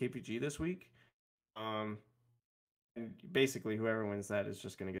playing KPG this week. And basically, whoever wins that is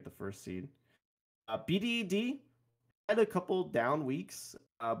just going to get the first seed. BDED had a couple down weeks,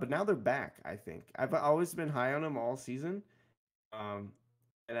 but now they're back, I think. I've always been high on them all season.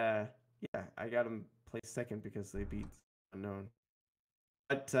 Yeah, I got them placed second because they beat Unknown.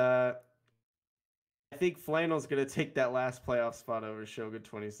 But I think Flannel's going to take that last playoff spot over Shogun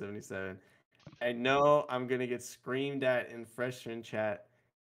 2077. I know I'm going to get screamed at in freshman chat,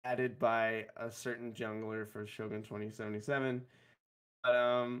 added by a certain jungler for Shogun 2077.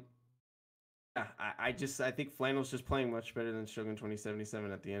 But yeah, I think Flannel's just playing much better than Shogun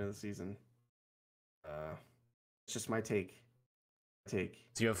 2077 at the end of the season. It's just my take. Do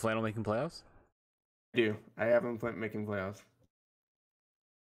you have Flannel making playoffs? I do. I have him making playoffs.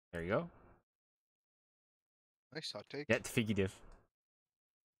 There you go. Nice hot take. Get Figgy Diff.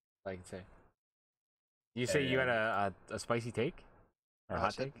 I can say. You say you had a spicy take? Or a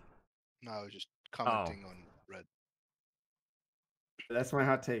hot take? No, I was just commenting on Red. That's my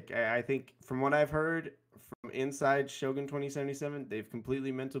hot take. I think from what I've heard from inside Shogun 2077, they've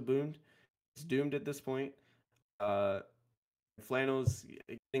completely mental boomed. It's doomed at this point. Flannel's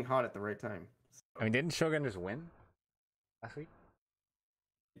getting hot at the right time. So. I mean, didn't Shogun just win last week?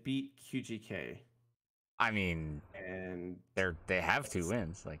 Beat QGK. I mean, and they have 2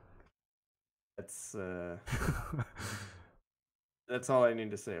 wins. Like that's that's all I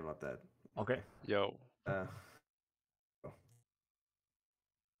need to say about that. Okay. Yo.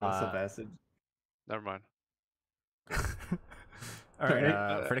 What's up, Acid? Never mind. All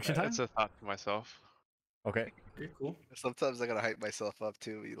right. Prediction time. It's a thought to myself. Okay. Okay, cool. Sometimes I gotta hype myself up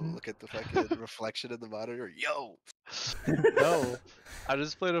too. You look at the fucking reflection in the monitor. Yo. No, I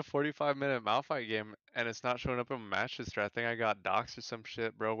just played a 45-minute Malphite game and it's not showing up in my match history. I think I got doxxed or some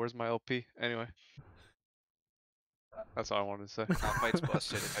shit, bro. Where's my LP? Anyway, that's all I wanted to say. Malphite's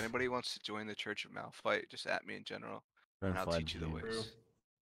busted. If anybody wants to join the Church of Malphite, just at me in general, and I'll teach you the ways.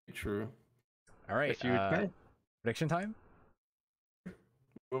 True. All right. If you prediction time.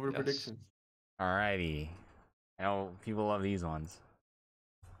 Over to predictions. Alrighty. I know people love these ones.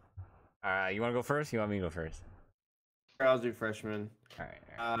 You want to go first? You want me to go first? I'll do freshman. All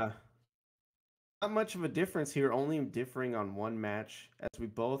right. Not much of a difference here, only differing on one match, as we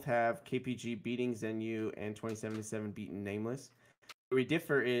both have KPG beating Zenu and 2077 beating Nameless. Where we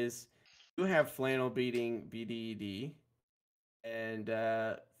differ is you have Flannel beating BDED, and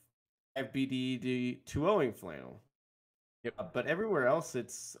I have BDED 2-0ing Flannel. Yep. But everywhere else,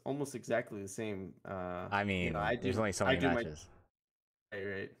 it's almost exactly the same. I mean, there's only so many matches.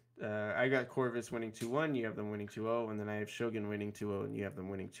 Right. I got Corvus winning 2-1, you have them winning 2-0, and then I have Shogun winning 2-0, and you have them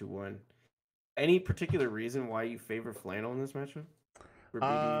winning 2-1. Any particular reason why you favor Flannel in this matchup? For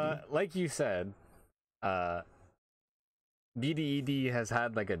BDED? Like you said, BDED has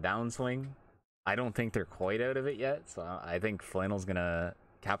had like a downswing. I don't think they're quite out of it yet, so I think Flannel's gonna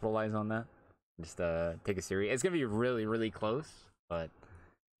capitalize on that. Just take a series. It's gonna be really, really close, but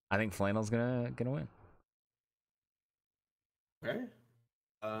I think Flannel's gonna win. Okay.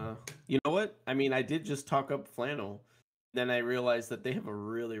 You know what? I mean, I did just talk up Flannel. Then I realized that they have a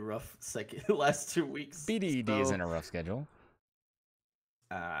really rough last 2 weeks. BDED is in a rough schedule.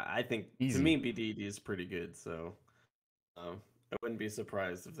 I think Easy. to me BDED is pretty good, so I wouldn't be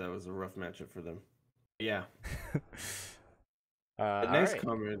surprised if that was a rough matchup for them. Yeah. Nice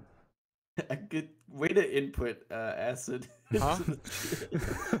comment. A good way to input Acid. Huh?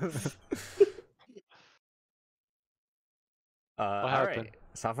 What all happened? right.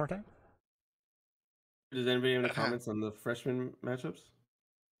 Sophomore time? Does anybody have any comments on the freshman matchups?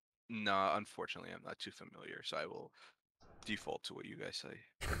 No, unfortunately, I'm not too familiar, so I will default to what you guys say.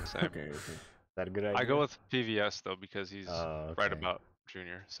 Same. Okay. Is that a good idea? I go with PVS though because he's Oh, right okay. about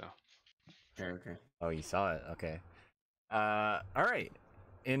Junior. So Okay. Oh, you saw it. Okay. All right.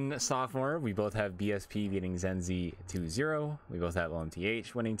 In sophomore, we both have BSP beating Zenzi 2-0. We both have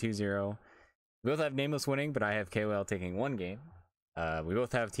OMTH winning 2-0. We both have Nameless winning, but I have KOL taking one game. We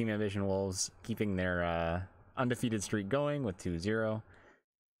both have Team Ambition Wolves keeping their undefeated streak going with 2-0.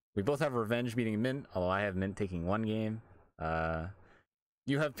 We both have Revenge beating Mint, although I have Mint taking one game.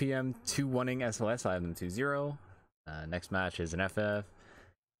 You have PM 2-1ing SOS, I have them 2-0. Next match is an FF.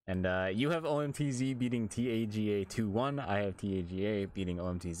 And you have OMTZ beating TAGA 2-1. I have TAGA beating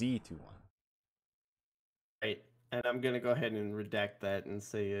OMTZ 2-1. Right. And I'm gonna go ahead and redact that and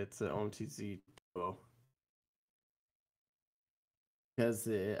say it's an OMTZ 2-0. Because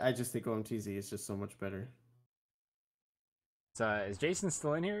I just think OMTZ is just so much better. So, is Jason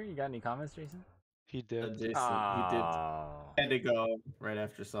still in here? You got any comments, Jason? he did. Jason, Oh, he did had to go right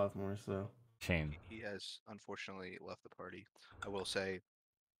after sophomore, so shame. He has unfortunately left the party. I will say,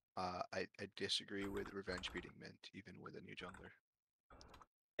 I disagree with Revenge beating Mint, even with a new jungler.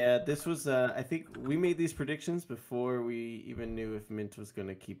 yeah, this was I think we made these predictions before we even knew if Mint was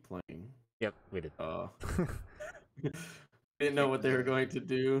gonna keep playing. Yep, we did. Didn't know what they were going to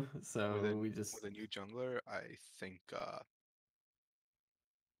do, so With a, we just with a new jungler, I think they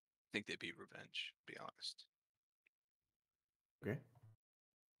beat Revenge. To be honest, okay.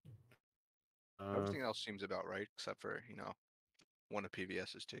 everything else seems about right, except for one of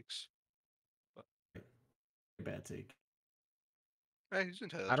PVS's takes. Bad take. Hey, he's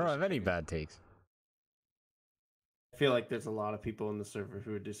entitled I to don't his have any opinion. bad takes. I feel like there's a lot of people in the server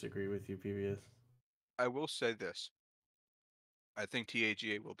who would disagree with you, PBS. I will say this. I think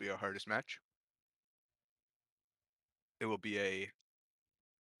TAGA will be our hardest match. It will be a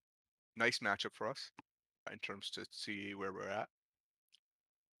nice matchup for us in terms to see where we're at.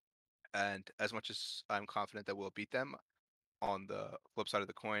 And as much as I'm confident that we'll beat them, on the flip side of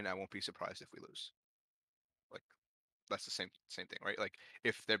the coin, I won't be surprised if we lose. Like, that's the same thing, right? Like,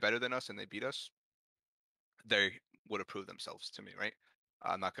 if they're better than us and they beat us, they would have proved themselves to me, right?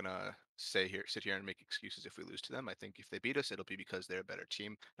 I'm not gonna sit here and make excuses if we lose to them. I think if they beat us, it'll be because they're a better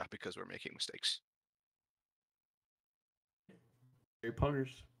team, not because we're making mistakes. Very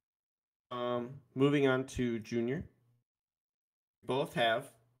puggers. Moving on to junior. Both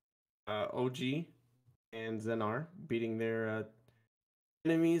have OG and Zenar beating their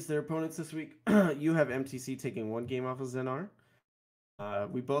enemies, their opponents this week. You have MTC taking one game off of Zenar.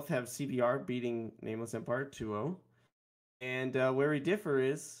 We both have CBR beating Nameless Empire 2-0. And where we differ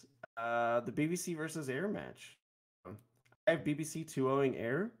is the BBC versus Air match. I have BBC 2-0ing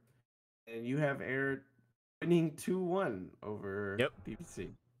Air, and you have Air winning 2-1 over BBC.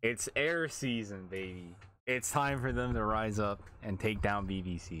 It's Air season, baby. It's time for them to rise up and take down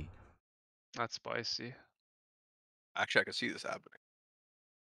BBC. That's spicy. Actually, I can see this happening.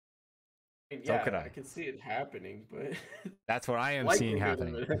 Yeah, So could I. I can see it happening, but That's what I am seeing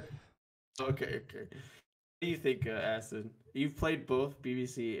happening. Okay. What do you think, Acid? You've played both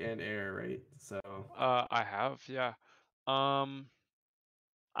BBC and Air, right? So I have, yeah.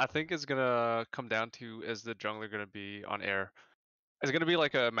 I think it's gonna come down to, is the jungler gonna be on air? It's gonna be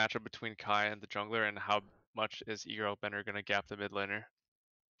like a matchup between Kai and the jungler, and how much is Ego Bender gonna gap the mid laner?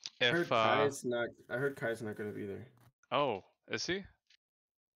 If I heard Kai's not going to be there. oh, is he?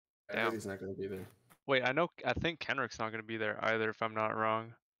 I heard Damn. he's not going to be there. Wait, I think Kenrick's not gonna be there either, if I'm not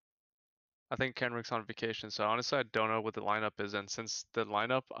wrong. I think Kenrick's on vacation, so honestly I don't know what the lineup is, and since the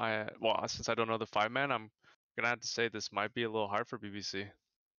lineup since I don't know the 5-man, I'm gonna have to say this might be a little hard for BBC.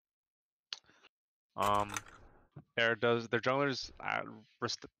 Their jungler's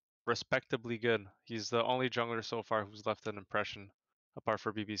respectably good. He's the only jungler so far who's left an impression, apart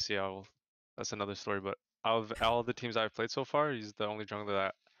from BBC. That's another story. But out of all the teams I've played so far, he's the only jungler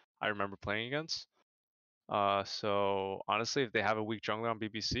that I remember playing against. So honestly, if they have a weak jungler on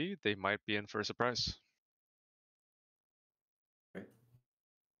BBC, they might be in for a surprise. Okay.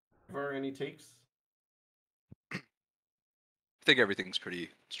 Ever any takes? I think everything's pretty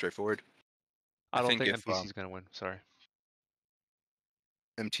straightforward. I don't think if MTC's gonna win. Sorry.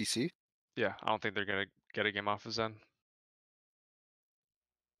 MTC, Yeah, I don't think they're gonna get a game off of Zen.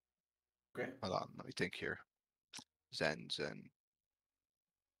 Okay. hold on, let me think here. Zen.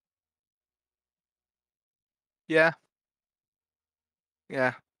 Yeah.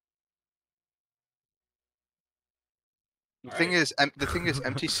 Yeah. The thing is,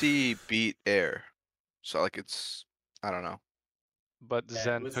 MTC beat Air, so like it's, I don't know. But Yeah,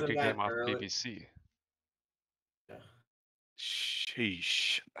 Zen wasn't took a that game off early? BBC. Yeah.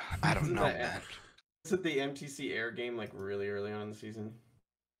 Sheesh, I don't Isn't know, that- man. Was it the MTC Air game like really early on in the season?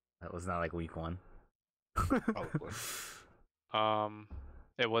 That was not like week 1. Probably.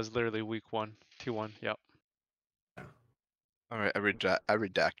 It was literally week 1, 2-1. Yep. All right, I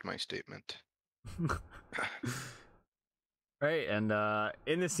redact my statement. Right, and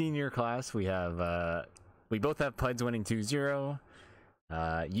in the senior class, we have we both have Puds winning 2-0.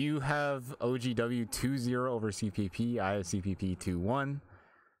 You have OGW 2-0 over CPP. I have CPP 2-1.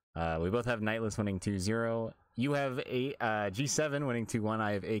 We both have Nightless winning 2-0. You have G7 winning 2-1.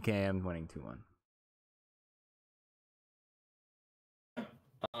 I have AKM winning 2-1.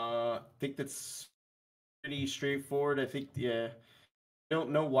 I think that's pretty straightforward. I think I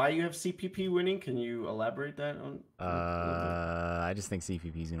don't know why you have CPP winning. Can you elaborate that on? a little bit? I just think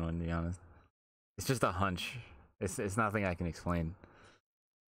CPP is gonna win. To be honest, it's just a hunch. It's nothing I can explain.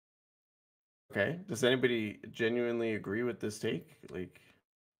 Okay. Does anybody genuinely agree with this take? Like,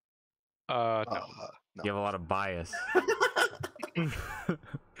 No. No. You have a lot of bias.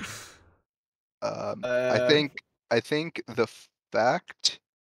 I think the fact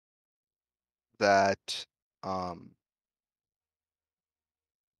that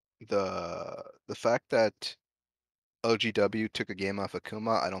the fact that OGW took a game off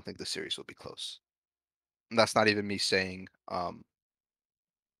Akuma, I don't think the series will be close. And that's not even me saying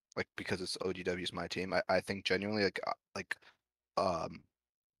like because it's OGW's my team. I think genuinely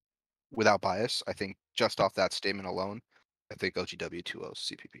without bias, I think just off that statement alone, I think OGW 2-0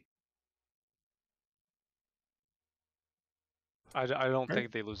 CPP. I don't Okay.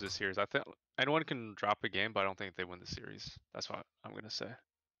 think they lose this series. I think anyone can drop a game, but I don't think they win the series. That's what I'm gonna say.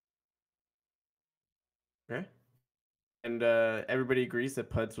 okay. And everybody agrees that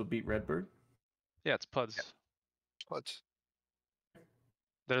Puds will beat Redbird. Yeah, it's Puds. But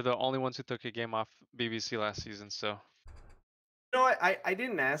They're the only ones who took a game off BBC last season, so You know what? I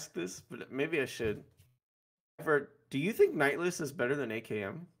didn't ask this, but maybe I should. Ever, do you think Nightless is better than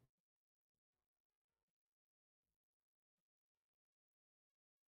AKM?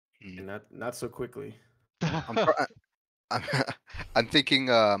 And not so quickly. I'm I'm thinking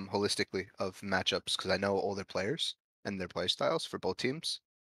holistically of matchups because I know all their players and their play styles for both teams.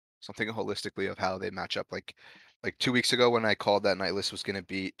 So I'm thinking holistically of how they match up. Like 2 weeks ago when I called that Nightless was gonna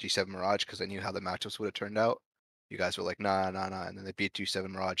beat G7 Mirage because I knew how the matchups would have turned out. You guys were like, nah, and then they beat G7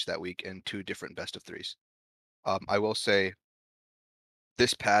 Mirage that week in 2 different best of 3s. I will say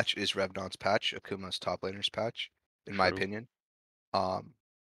this patch is Revnon's patch, Akuma's top laner's patch, in my True. opinion.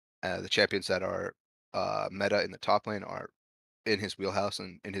 The champions that are meta in the top lane are in his wheelhouse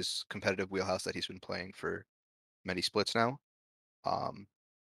and in his competitive wheelhouse that he's been playing for many splits now.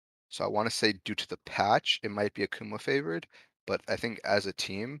 So I want to say due to the patch, it might be Akuma favored, but I think as a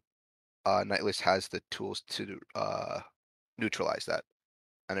team, Nightless has the tools to neutralize that.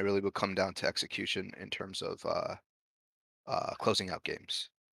 And it really will come down to execution in terms of closing out games.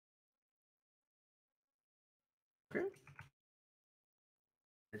 Okay.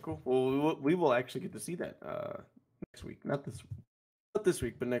 Very cool. Well, we will actually get to see that next week. Not this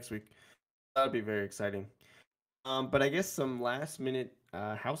week, but next week. That'll be very exciting. But I guess some last minute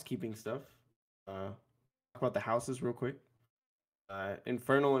housekeeping stuff. Talk about the houses real quick.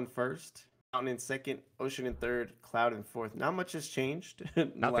 Infernal in first, Mountain in second, Ocean in third, Cloud in fourth. Not much has changed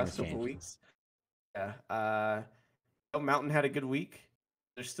in the last couple changed. weeks. Yeah. Mountain had a good week.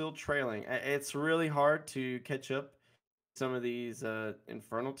 They're still trailing. It's really hard to catch up some of these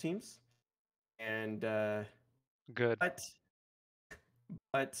Infernal teams, and Good.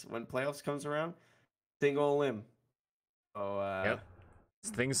 but when playoffs comes around, single limb. Oh, Yep.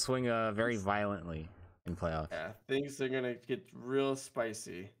 Things swing very violently in playoffs. yeah, things are gonna get real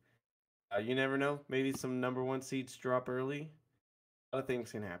spicy. You never know. Maybe some number one seeds drop early. A lot of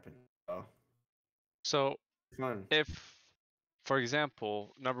things can happen. Oh, So fun. if, for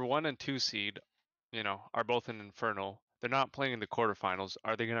example, number 1 and 2 seed, are both in Infernal, they're not playing in the quarterfinals.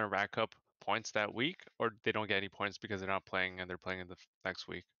 Are they gonna rack up points that week, or they don't get any points because they're not playing and they're playing in the next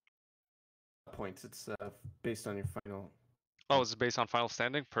week? Points. It's based on your final. Oh, it's based on final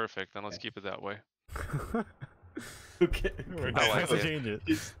standing. Perfect. Then let's Yeah. keep it that way. Okay. We're I like not to it. change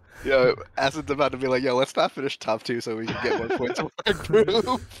it. Yeah, Acid's about to be like, yo, let's not finish top 2 so we can get more points for our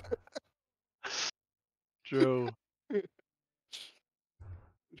group. True.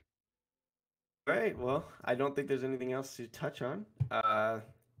 Right. Well, I don't think there's anything else to touch on.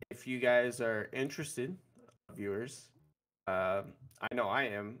 If you guys are interested, viewers, I know I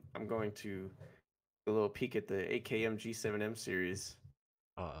am. I'm going to a little peek at the AKM G7M series.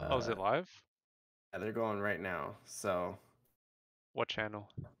 Oh, is it live? Yeah, they're going right now. So What channel?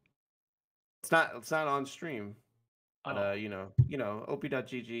 it's not on stream. But Oh.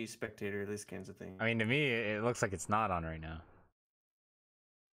 op.gg, spectator, these kinds of things. I mean, to me, it looks like it's not on right now.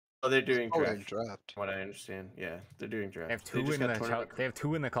 Oh, they're doing Oh, draft. draft. From what I understand, yeah, they're doing draft. They have They two just in got the tournament- they have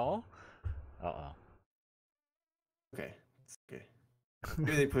two in the call. Okay, it's okay.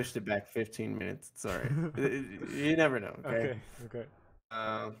 Maybe they pushed it back 15 minutes. It's all right. You never know. Okay. Okay.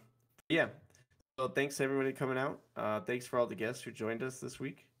 Yeah. So thanks everybody coming out. Thanks for all the guests who joined us this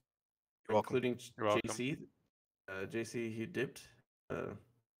week, You're welcome. including You're welcome. JC. JC, he dipped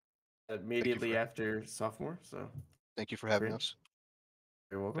immediately after sophomore. So Thank you for having Great. us.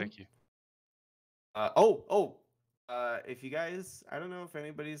 you're welcome. Thank you. If you guys, I don't know if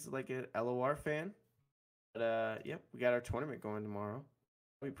anybody's like an LOR fan, but yep, we got our tournament going tomorrow.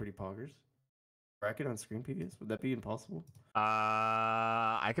 That'll be pretty poggers. Bracket on screen, PBS. Would that be impossible?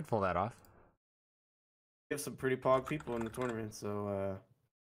 I could pull that off. We have some pretty pog people in the tournament, so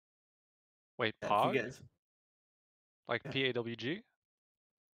Wait, if POG? you guys, Like Yeah. PAWG?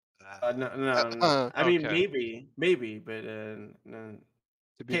 no. I mean, Okay. maybe, but no,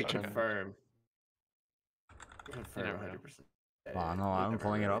 To be can't determined. confirm. You Confirm never know. 100%. Hold on, You I'm never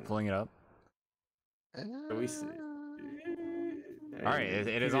pulling it really up. know. Pulling it up. So we see. All right,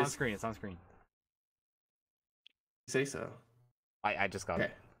 it is on PBS screen. It's on screen. Say so. I just got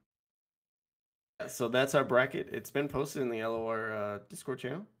Okay. it. So that's our bracket. It's been posted in the LOR Discord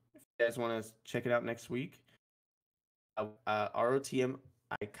channel. If you guys want to check it out next week, ROTM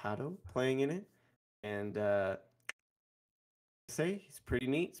Ikato playing in it, and say he's pretty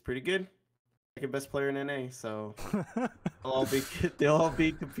neat. It's pretty good. Second best player in NA. So they'll all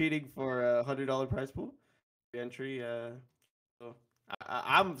be competing for a $100 prize pool entry. So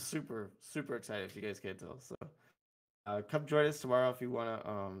I'm super excited. If you guys can't tell, so come join us tomorrow if you want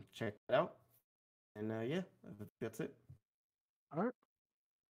to check it out. And yeah, that's it. All right.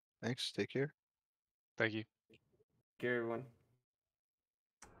 Thanks. Take care. Thank you. Take care, everyone.